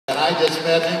I just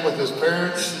met him with his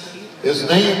parents. His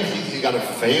name, he got a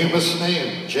famous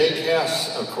name, Jake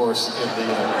Hess, of course, in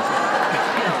the,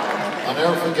 I'll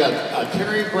never forget,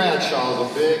 Terry Bradshaw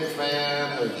was a big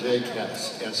fan of Jake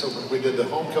Hess. And so when we did the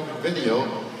homecoming video,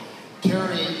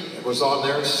 Terry was on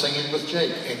there singing with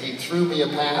Jake, and he threw me a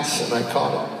pass, and I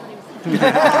caught it.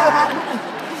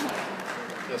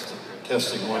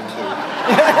 Testing 1, 2.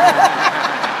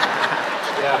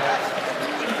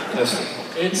 Yeah. Testing.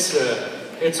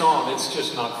 It's on. It's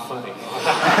just not funny.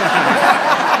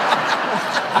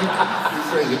 You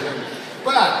crazy, Terry.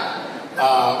 But,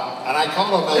 and I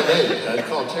called him the other day. I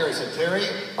called Terry and said, Terry,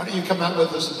 why don't you come out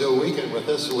with us and do a weekend with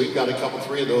us? So we've got a couple,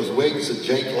 3 of those wigs that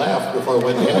Jake left before I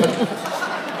went to heaven.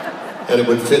 And it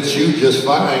would fit you just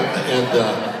fine.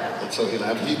 And so he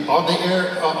laughed. He, on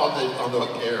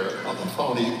the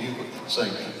phone, he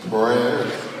sang, prayer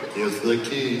is the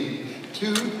key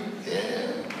to,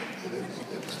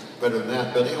 it's better than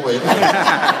that, but anyway.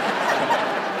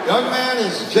 Young man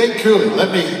is Jake Cowley.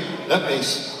 Let me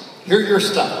hear your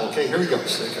stuff. Okay, here we go.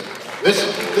 This is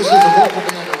a vocal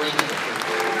band arrangement.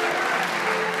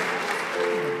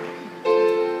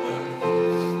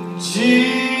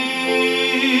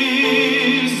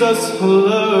 Jesus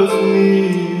loves me.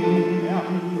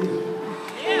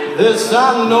 This I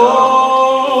know.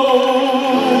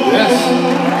 Yes.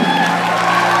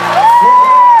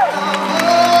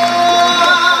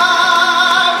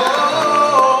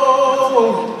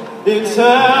 It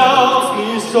tells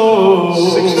me so.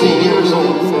 16 years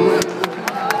old.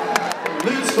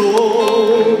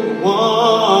 Little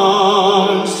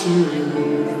one to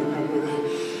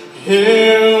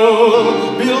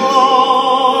he'll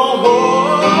belong.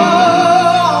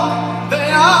 They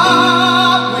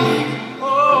are weak,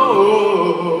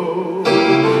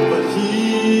 but he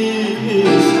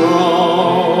is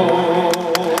strong.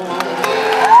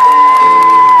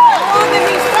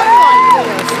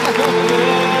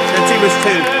 He was 2.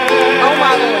 Oh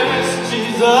my Lord.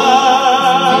 Jesus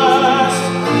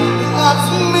loves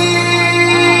me.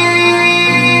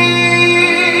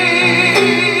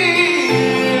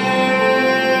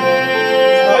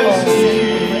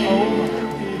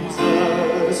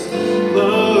 Jesus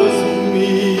loves me.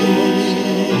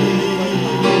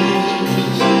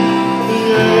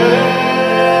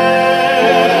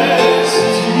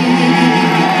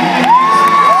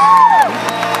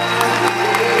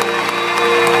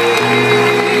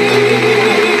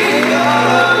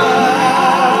 Yes,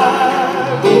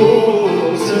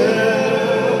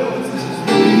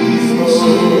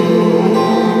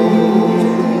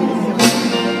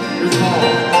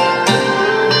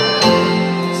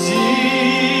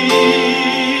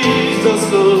 Jesus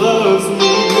loves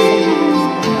me.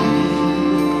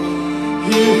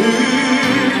 He who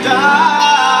died,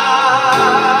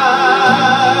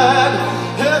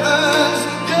 heaven's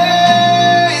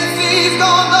gates he's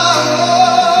gonna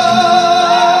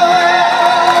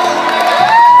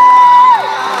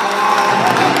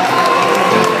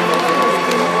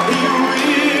He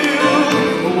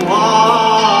will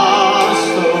wash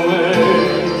away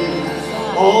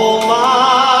all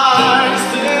my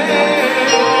sin.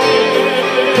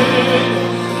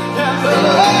 And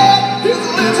let his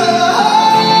little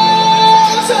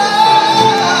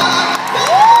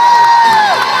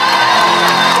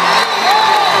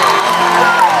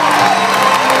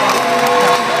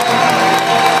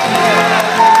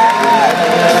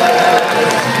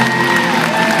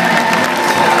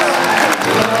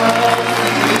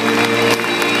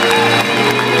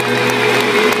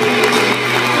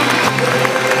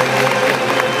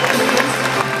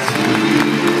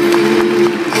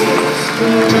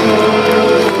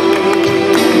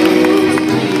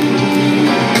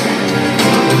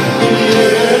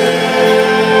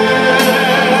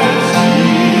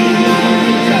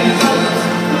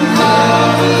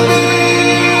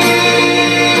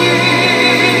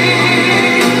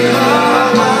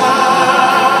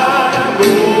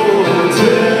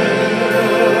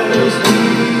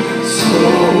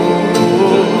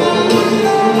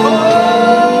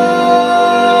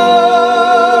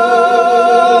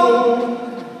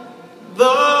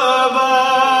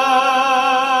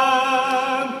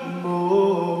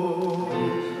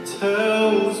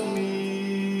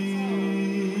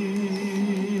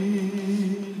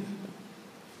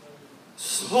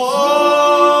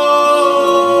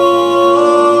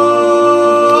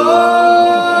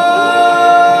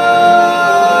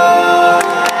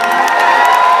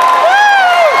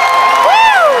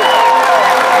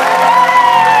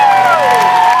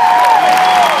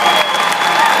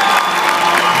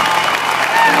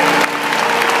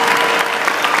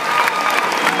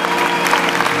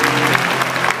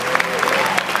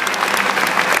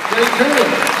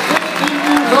Gaither. 16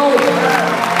 years old.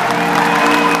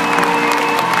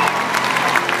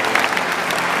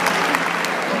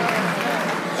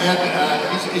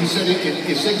 And he said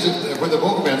he sings it when the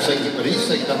vocal man sings it, but he's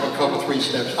singing up a couple, 3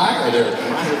 steps higher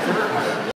there.